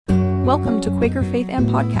welcome to Quaker Faith and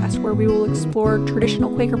Podcast, where we will explore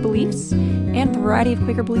traditional Quaker beliefs and the variety of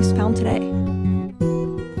Quaker beliefs found today.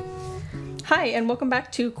 Hi, and welcome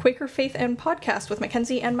back to Quaker Faith and Podcast with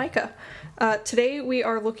Mackenzie and Micah. Today we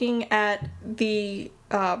are looking at the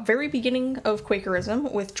very beginning of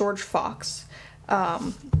Quakerism with George Fox.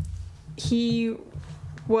 He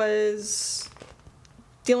was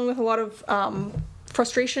dealing with a lot of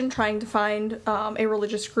frustration trying to find a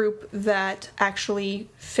religious group that actually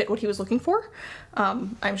fit what he was looking for.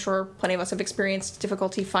 I'm sure plenty of us have experienced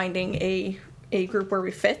difficulty finding a group where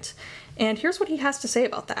we fit. And here's what he has to say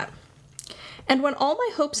about that. And when all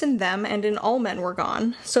my hopes in them and in all men were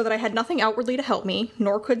gone, so that I had nothing outwardly to help me,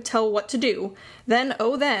 nor could tell what to do, then,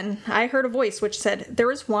 oh then, I heard a voice which said,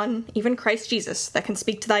 There is one, even Christ Jesus, that can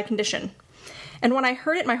speak to thy condition. And when I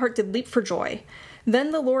heard it, my heart did leap for joy.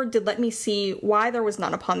 Then the Lord did let me see why there was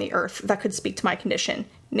none upon the earth that could speak to my condition,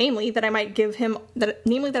 namely that I might give him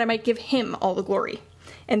all the glory.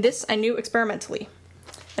 And this I knew experimentally.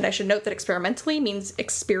 And I should note that experimentally means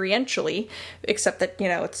experientially, except that,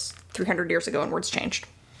 it's 300 years ago and words changed.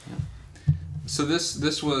 So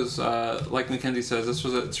this was, like Mackenzie says, this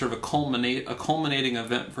was a sort of a culminating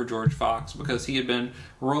event for George Fox, because he had been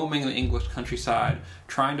roaming the English countryside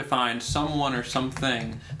trying to find someone or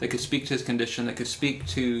something that could speak to his condition, that could speak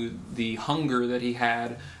to the hunger that he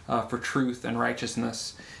had for truth and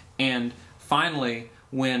righteousness. And finally,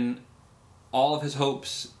 when all of his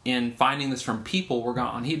hopes in finding this from people were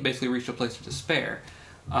gone, he'd basically reached a place of despair.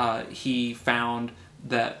 He found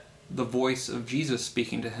that the voice of Jesus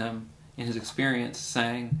speaking to him in his experience,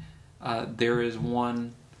 saying, there is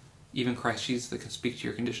one, even Christ Jesus, that can speak to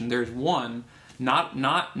your condition. There is one, not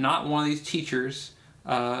one of these teachers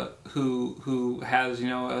who has,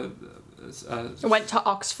 went to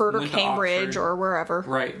Oxford or Cambridge or wherever.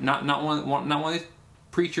 Right. Not one of these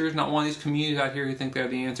preachers, not one of these communities out here who think they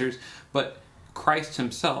have the answers, but Christ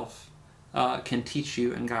himself can teach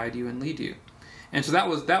you and guide you and lead you. And so that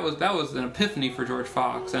was an epiphany for George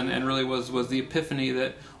Fox, and really was the epiphany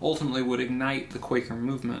that ultimately would ignite the Quaker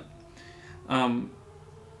movement. I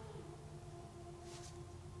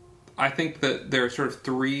think that there are sort of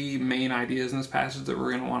three main ideas in this passage that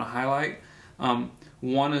we're going to want to highlight.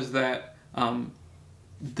 One is that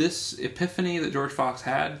this epiphany that George Fox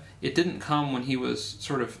had, it didn't come when he was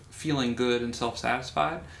sort of feeling good and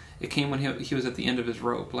self-satisfied. It came when he was at the end of his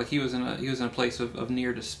rope, like he was in a place of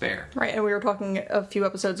near despair. Right, and we were talking a few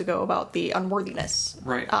episodes ago about the unworthiness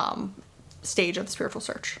stage of the spiritual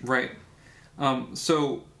search. Right.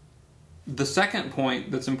 So the second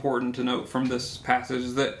point that's important to note from this passage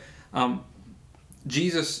is that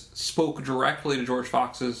Jesus spoke directly to George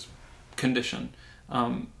Fox's condition.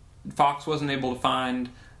 Fox wasn't able to find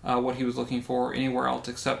what he was looking for anywhere else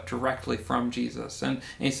except directly from Jesus, and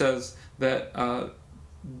he says that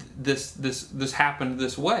this happened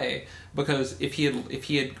this way because if he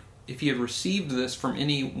had received this from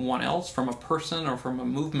anyone else, from a person or from a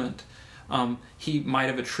movement, he might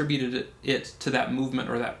have attributed it to that movement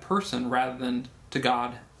or that person rather than to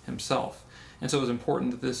God himself. And so it was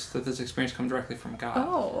important that this experience come directly from God.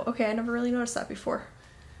 Oh, okay. I never really noticed that before.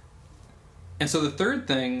 And so the third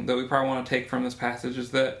thing that we probably want to take from this passage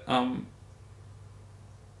is that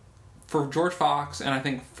for George Fox, and I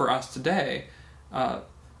think for us today,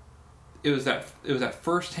 it was that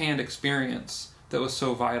first-hand experience that was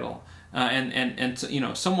so vital. And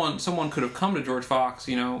someone could have come to George Fox,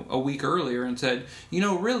 a week earlier and said,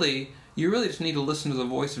 you really just need to listen to the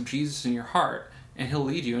voice of Jesus in your heart, and he'll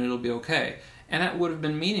lead you, and it'll be okay. And that would have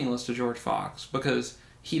been meaningless to George Fox because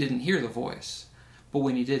he didn't hear the voice. But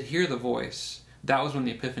when he did hear the voice, that was when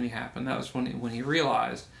the epiphany happened. That was when he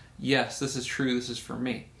realized, yes, this is true. This is for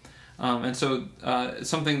me. And so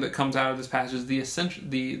something that comes out of this passage is the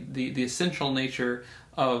essential nature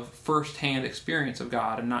of first-hand experience of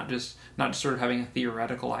God, and not just sort of having a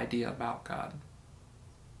theoretical idea about God.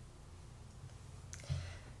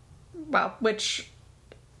 Wow, which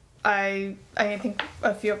I think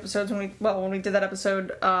a few episodes when we did that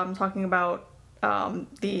episode talking about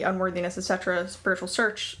the unworthiness, etc., spiritual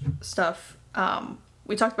search stuff,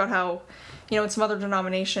 we talked about how, in some other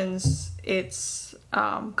denominations, it's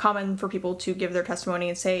common for people to give their testimony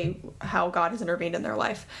and say how God has intervened in their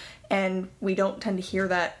life. And we don't tend to hear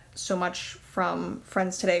that so much from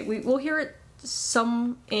friends today. We'll hear it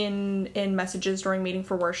some in messages during meeting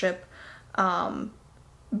for worship,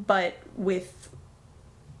 but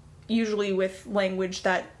usually with language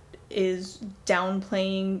that is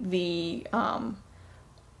downplaying the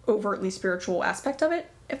overtly spiritual aspect of it,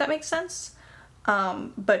 if that makes sense.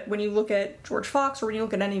 But when you look at George Fox, or when you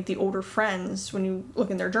look at any of the older friends, when you look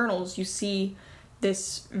in their journals, you see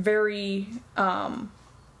this very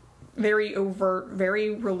very overt,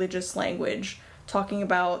 very religious language, talking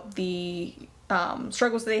about the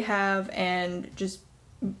struggles they have and just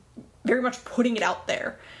very much putting it out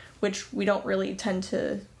there, which we don't really tend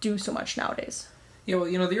to do so much nowadays. Yeah, well,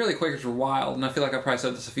 the early Quakers were wild, and I feel like I probably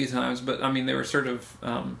said this a few times, but I mean, they were sort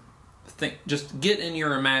of, just get in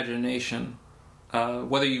your imagination,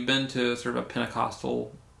 whether you've been to sort of a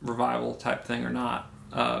Pentecostal revival type thing or not,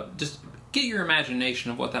 just get your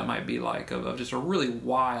imagination of what that might be like, of just a really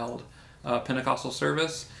wild Pentecostal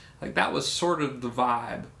service. Like, that was sort of the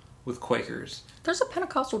vibe with Quakers. There's a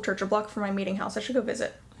Pentecostal church a block from my meeting house. I should go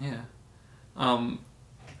visit. Yeah.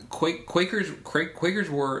 Quakers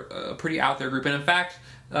were a pretty out there group, and in fact,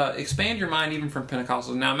 expand your mind even from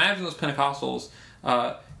Pentecostals. Now, imagine those Pentecostals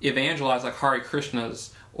evangelize like Hare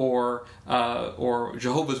Krishnas or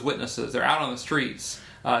Jehovah's Witnesses. They're out on the streets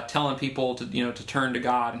telling people to turn to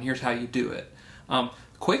God, and here's how you do it.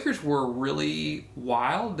 Quakers were really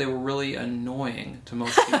wild. They were really annoying to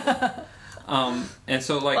most people. And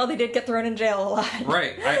so, like, well, they did get thrown in jail a lot.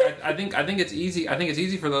 Right. I think it's easy. I think it's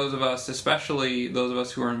easy for those of us, especially those of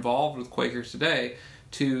us who are involved with Quakers today,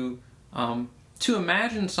 to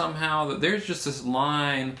imagine somehow that there's just this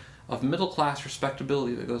line of middle class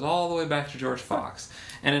respectability that goes all the way back to George Fox.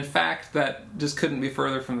 And in fact, that just couldn't be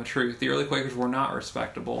further from the truth. The early Quakers were not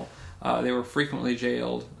respectable. They were frequently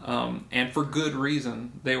jailed, and for good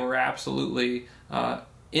reason. They were absolutely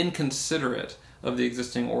inconsiderate of the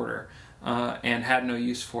existing order. And had no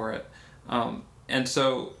use for it. And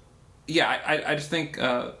so, yeah, I just think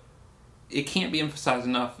it can't be emphasized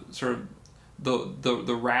enough, sort of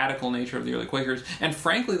the radical nature of the early Quakers, and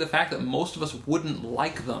frankly, the fact that most of us wouldn't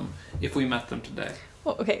like them if we met them today.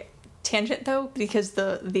 Well, okay, tangent though, because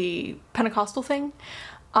the Pentecostal thing,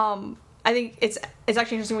 I think it's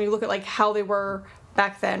actually interesting when you look at like how they were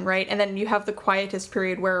back then, right? And then you have the quietist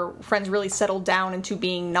period where Friends really settled down into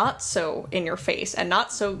being not so in your face and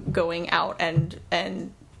not so going out and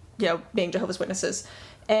being Jehovah's Witnesses,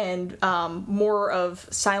 and more of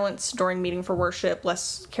silence during meeting for worship,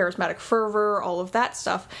 less charismatic fervor, all of that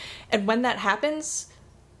stuff. And when that happens,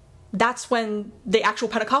 that's when the actual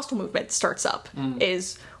Pentecostal movement starts up.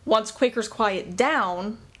 Is once Quakers quiet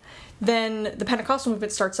down, then the Pentecostal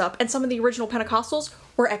movement starts up, and some of the original Pentecostals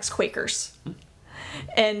were ex-Quakers.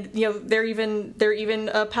 And they're even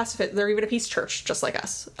a pacifist. They're even a peace church, just like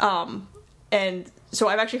us. And so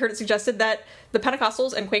I've actually heard it suggested that the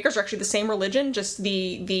Pentecostals and Quakers are actually the same religion, just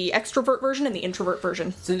the extrovert version and the introvert version.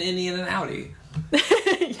 It's an Indian and outie.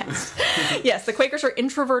 Yes. Yes, the Quakers are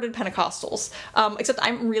introverted Pentecostals. Except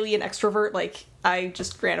I'm really an extrovert. Like, I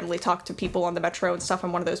just randomly talk to people on the metro and stuff.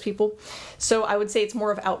 I'm one of those people. So I would say it's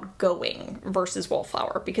more of outgoing versus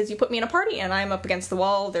wallflower, because you put me in a party and I'm up against the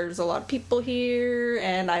wall. There's a lot of people here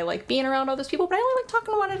and I like being around all those people, but I only like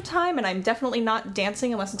talking to one at a time, and I'm definitely not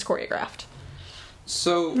dancing unless it's choreographed.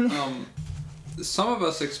 So, some of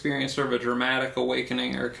us experience sort of a dramatic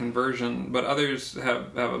awakening or conversion, but others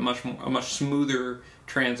have a much smoother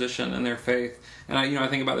transition in their faith. And I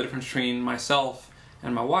think about the difference between myself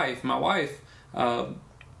and my wife. My wife,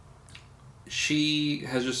 she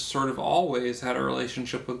has just sort of always had a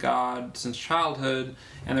relationship with God since childhood,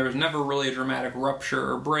 and there was never really a dramatic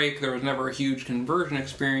rupture or break. There was never a huge conversion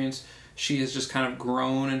experience. She has just kind of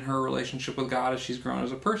grown in her relationship with God as she's grown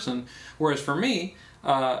as a person. Whereas for me,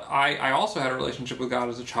 I also had a relationship with God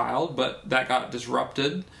as a child, but that got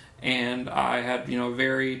disrupted, and I had a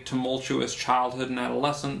very tumultuous childhood and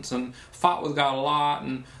adolescence, and fought with God a lot,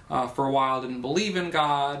 and for a while didn't believe in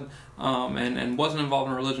God, and wasn't involved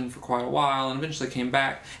in religion for quite a while, and eventually came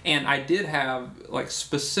back. And I did have like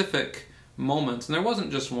specific moments, and there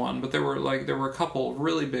wasn't just one, but there were a couple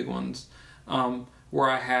really big ones. Where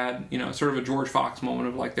I had, sort of a George Fox moment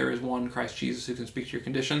of like, there is one Christ Jesus who can speak to your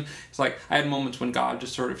condition. It's like, I had moments when God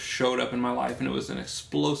just sort of showed up in my life, and it was an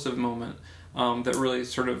explosive moment that really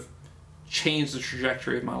sort of changed the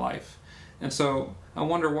trajectory of my life. And so I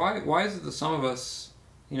wonder why is it that some of us,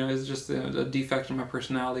 is just a defect in my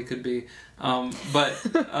personality, could be, but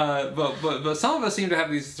some of us seem to have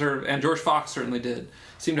these sort of, and George Fox certainly did,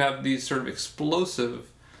 seem to have these sort of explosive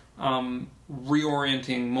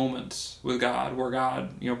reorienting moments with God, where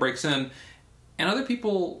God, breaks in, and other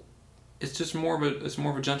people, it's just more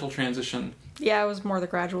of a gentle transition. Yeah, it was more the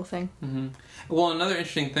gradual thing. Mm-hmm. Well, another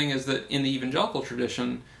interesting thing is that in the evangelical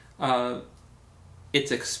tradition,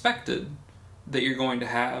 it's expected that you're going to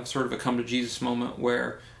have sort of a come to Jesus moment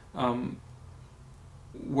where your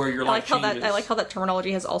life changes. I like how that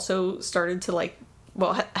terminology has also started to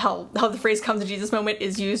how the phrase "come to Jesus" moment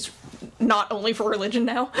is used not only for religion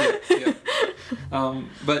now. Yeah.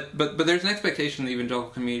 But there's an expectation in the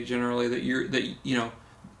evangelical community generally that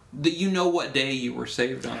that you know what day you were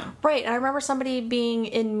saved on. Right. And I remember somebody visiting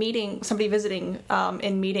in meeting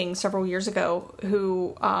several years ago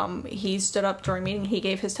who he stood up during meeting, he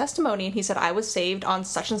gave his testimony, and he said, I was saved on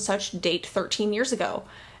such and such date 13 years ago.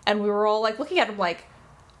 And we were all like looking at him like,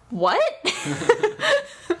 what?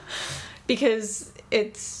 Because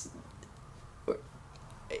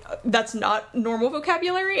that's not normal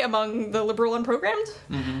vocabulary among the liberal and programmed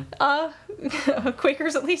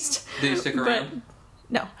Quakers, at least. Did he stick around?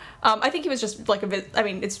 No. I think he was just like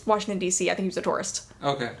it's Washington, D.C. I think he was a tourist.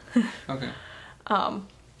 Okay.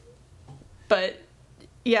 But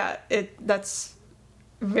yeah, that's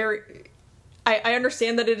very... I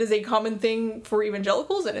understand that it is a common thing for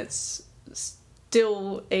evangelicals, and it's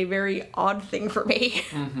still a very odd thing for me.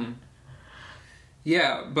 Mm-hmm.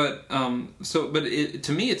 Yeah, but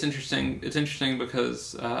to me it's interesting. It's interesting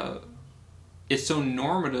because it's so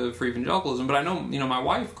normative for evangelicalism. But I know, my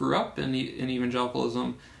wife grew up in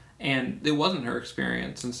evangelicalism, and it wasn't her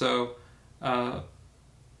experience. And so I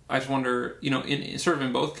just wonder, in sort of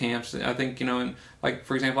in both camps. I think, in, like,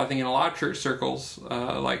 for example, I think in a lot of church circles,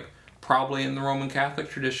 like probably in the Roman Catholic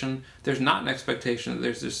tradition, there's not an expectation that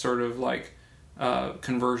there's this sort of like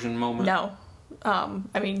conversion moment. No.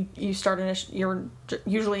 You're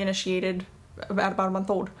usually initiated about a month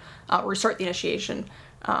old, or you start the initiation.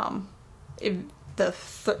 If the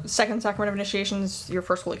second sacrament of initiation is your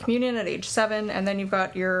first Holy Communion at age 7, and then you've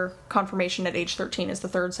got your confirmation at age 13 is the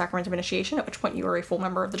third sacrament of initiation, at which point you are a full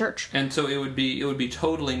member of the church. And so it would be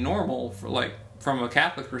totally normal for, like, from a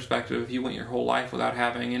Catholic perspective, if you went your whole life without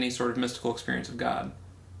having any sort of mystical experience of God.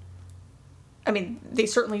 I mean, they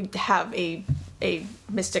certainly have a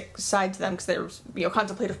mystic side to them, because there's,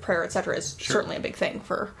 contemplative prayer, etc. is certainly a big thing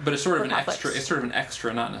for. But it's sort of an Catholics. Extra. It's sort of an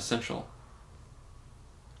extra, not an essential.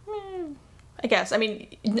 I guess. I mean,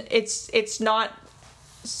 it's not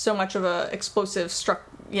so much of a explosive strike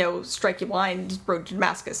you blind road to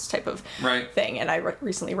Damascus type of thing. And I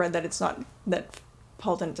recently read that it's not that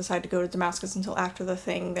Paul didn't decide to go to Damascus until after the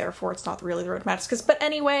thing, therefore it's not really the road to Damascus. But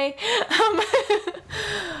anyway,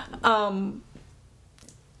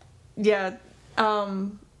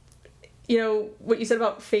 what you said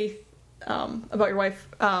about faith, about your wife,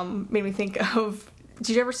 made me think of.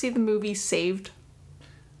 Did you ever see the movie Saved?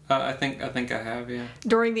 I think I have, yeah.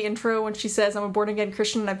 During the intro, when she says, "I'm a born again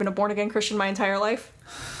Christian, and I've been a born again Christian my entire life,"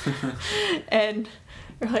 and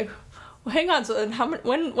you're like, "Well, hang on. So then,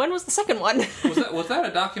 when was the second one?" was that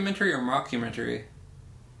a documentary or mockumentary?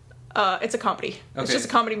 It's a comedy. Okay. It's just a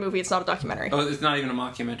comedy movie. It's not a documentary. Oh, it's not even a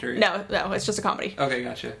mockumentary. No, it's just a comedy. Okay,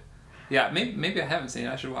 gotcha. Yeah, maybe I haven't seen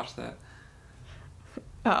it. I should watch that.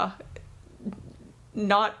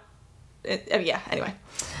 Anyway.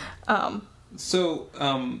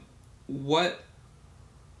 What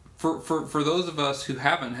for those of us who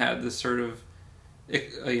haven't had this sort of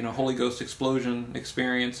Holy Ghost explosion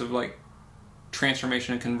experience of like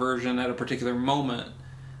transformation and conversion at a particular moment,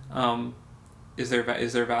 is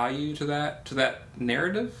there value to that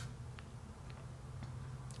narrative?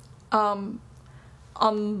 On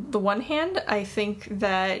the one hand, I think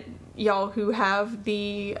that y'all who have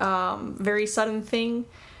the very sudden thing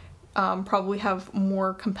probably have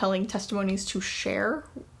more compelling testimonies to share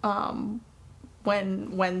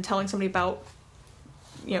when telling somebody about,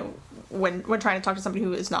 when trying to talk to somebody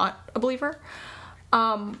who is not a believer.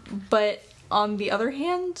 But on the other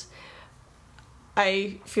hand,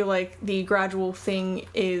 I feel like the gradual thing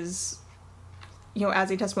is, as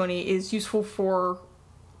a testimony, is useful for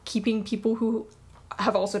keeping people who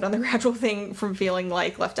have also done the gradual thing from feeling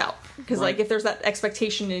like left out. Because like if there's that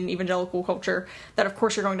expectation in evangelical culture that of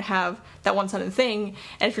course you're going to have that one sudden thing,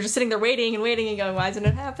 and if you're just sitting there waiting and going, why hasn't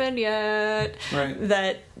it happened yet? Right.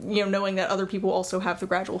 That, knowing that other people also have the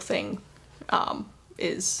gradual thing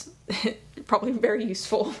is probably very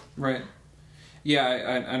useful. Right.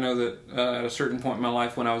 Yeah, I know that at a certain point in my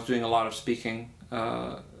life when I was doing a lot of speaking,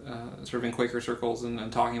 sort of in Quaker circles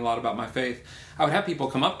and talking a lot about my faith, I would have people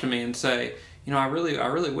come up to me and say, I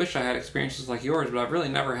really wish I had experiences like yours, but I've really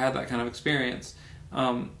never had that kind of experience.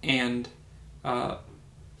 And I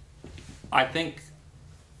think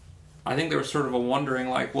there was sort of a wondering,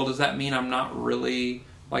 like, well, does that mean I'm not really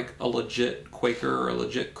like a legit Quaker or a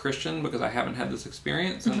legit Christian because I haven't had this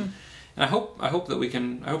experience? Mm-hmm. And I hope that we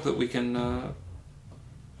can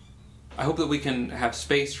have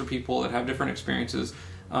space for people that have different experiences.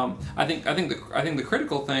 I think the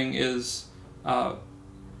critical thing is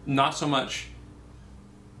not so much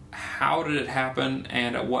how did it happen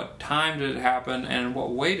and at what time did it happen and in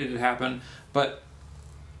what way did it happen, but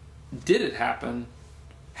did it happen?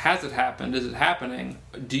 Has it happened? Is it happening?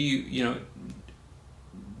 Do you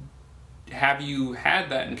have you had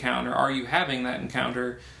that encounter? Are you having that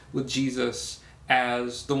encounter? with Jesus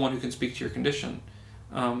as the one who can speak to your condition?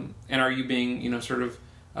 And are you being, sort of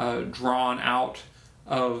drawn out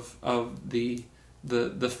of the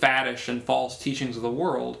faddish and false teachings of the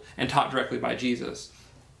world and taught directly by Jesus?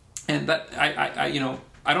 And that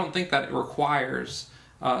I don't think that it requires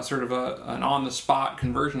sort of an on-the-spot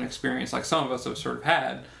conversion experience like some of us have sort of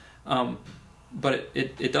had. But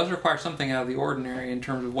it does require something out of the ordinary in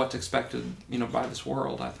terms of what's expected, by this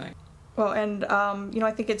world, I think. Well, and,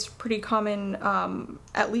 I think it's pretty common,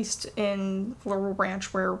 at least in Laurel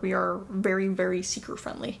Branch, where we are very, very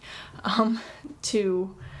seeker-friendly,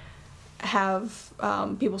 to have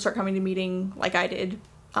people start coming to meeting like I did,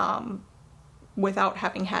 without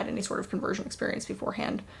having had any sort of conversion experience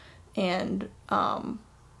beforehand, and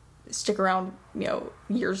stick around,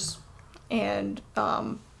 years, and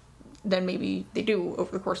then maybe they do,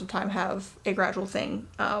 over the course of time, have a gradual thing,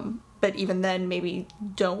 but even then maybe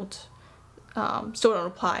still don't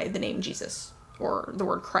apply the name Jesus or the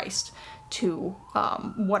word Christ to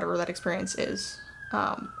whatever that experience is.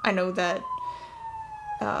 I know that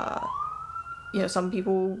some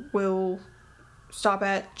people will stop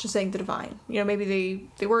at just saying the divine. Maybe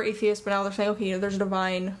they were atheists, but now they're saying, okay, there's a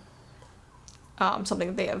divine, something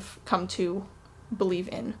that they have come to believe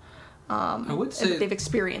in. I would say that they've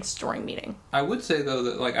experienced during meeting. I would say though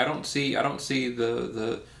that I don't see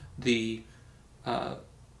the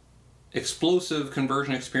explosive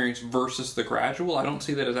conversion experience versus the gradual. I don't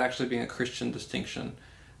see that as actually being a Christian distinction,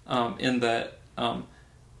 in that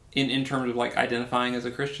in terms of identifying as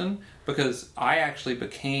a Christian, because I actually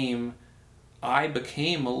became a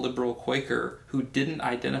liberal Quaker who didn't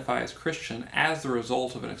identify as Christian as the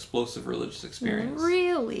result of an explosive religious experience.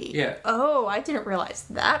 Really? Yeah. Oh, I didn't realize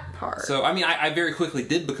that part. So, I very quickly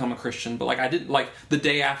did become a Christian, but I didn't, the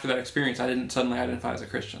day after that experience, I didn't suddenly identify as a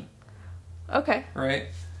Christian. Okay. Right?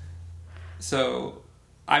 So,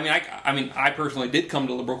 I personally did come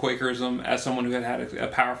to liberal Quakerism as someone who had a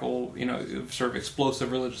powerful, sort of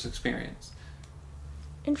explosive religious experience.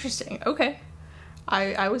 Interesting. Okay.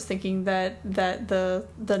 I was thinking that the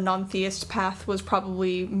non-theist path was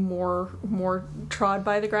probably more trod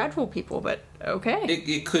by the gradual people, but okay.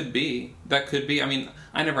 It could be. That could be.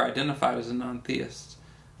 I never identified as a non-theist,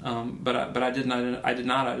 but I did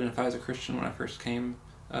not identify as a Christian when I first came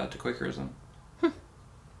to Quakerism.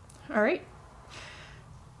 All right.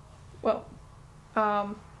 Well, I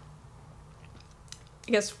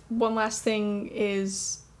guess one last thing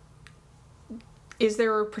is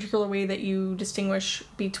there a particular way that you distinguish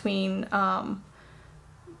between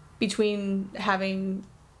having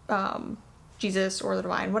Jesus or the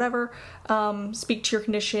divine, whatever, speak to your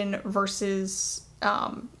condition versus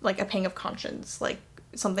a pang of conscience,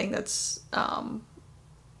 something that's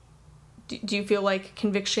do you feel like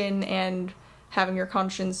conviction and having your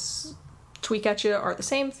conscience tweak at you are the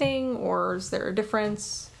same thing, or is there a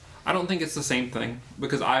difference? I don't think it's the same thing,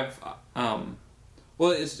 because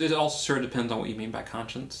well, it also sort of depends on what you mean by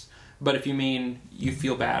conscience. But if you mean you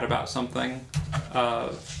feel bad about something,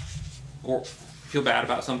 or feel bad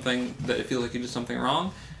about something that it feels like you did something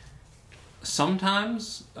wrong,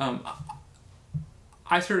 sometimes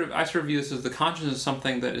I sort of view this as the conscience is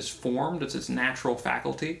something that is formed. It's its natural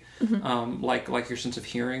faculty, like your sense of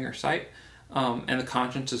hearing or sight, and the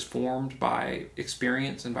conscience is formed by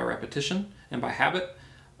experience and by repetition and by habit.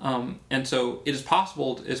 And so it is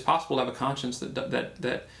possible to have a conscience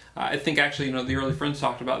that I think actually, the early friends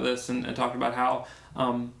talked about this and talked about how,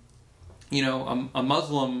 a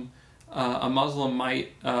Muslim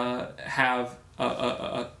might have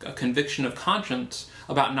a conviction of conscience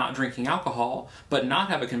about not drinking alcohol, but not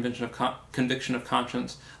have a conviction of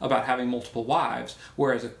conscience about having multiple wives,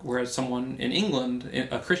 whereas someone in England,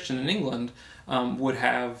 a Christian in England, would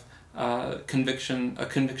have a conviction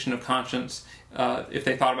of conscience if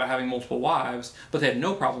they thought about having multiple wives, but they had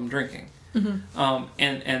no problem drinking. Mm-hmm.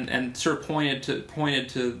 And sort of pointed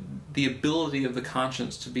to the ability of the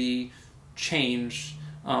conscience to be changed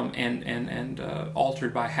and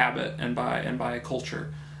altered by habit and by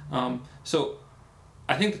culture. So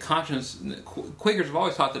I think the conscience, Quakers have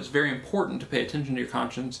always thought that it's very important to pay attention to your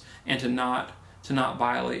conscience and to not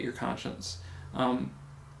violate your conscience.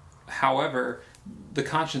 However, the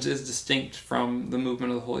conscience is distinct from the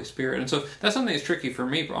movement of the Holy Spirit. And so that's something that's tricky for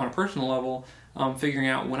me on a personal level, figuring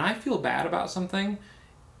out when I feel bad about something,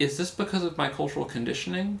 is this because of my cultural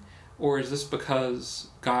conditioning, or is this because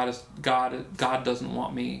God doesn't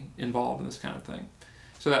want me involved in this kind of thing?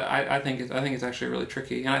 So that I think it's actually really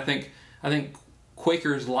tricky. And I think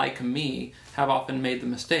Quakers like me have often made the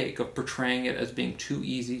mistake of portraying it as being too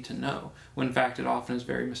easy to know, when in fact it often is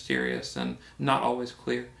very mysterious and not always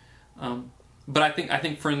clear. But I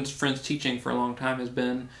think friends' teaching for a long time has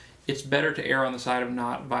been, it's better to err on the side of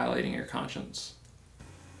not violating your conscience.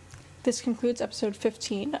 This concludes episode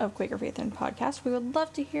 15 of Quaker Faith and Podcast. We would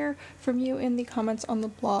love to hear from you in the comments on the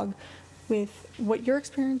blog with what your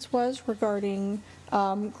experience was regarding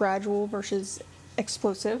gradual versus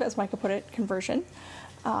explosive, as Micah put it, conversion.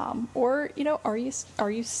 Or, are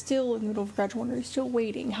you still in the middle of gradual, or are you still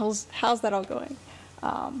waiting? How's that all going?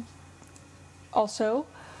 Also,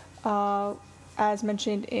 as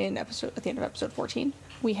mentioned at the end of episode 14,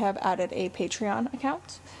 we have added a Patreon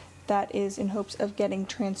account that is in hopes of getting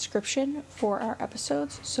transcription for our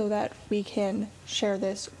episodes so that we can share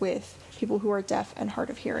this with people who are deaf and hard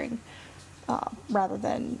of hearing, rather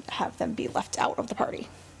than have them be left out of the party.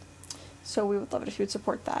 So we would love it if you would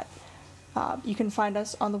support that. You can find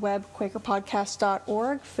us on the web,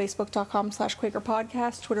 quakerpodcast.org,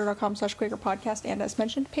 facebook.com/quakerpodcast, twitter.com/quakerpodcast, and as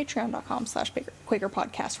mentioned,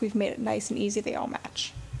 patreon.com/quakerpodcast. We've made it nice and easy. They all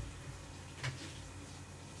match.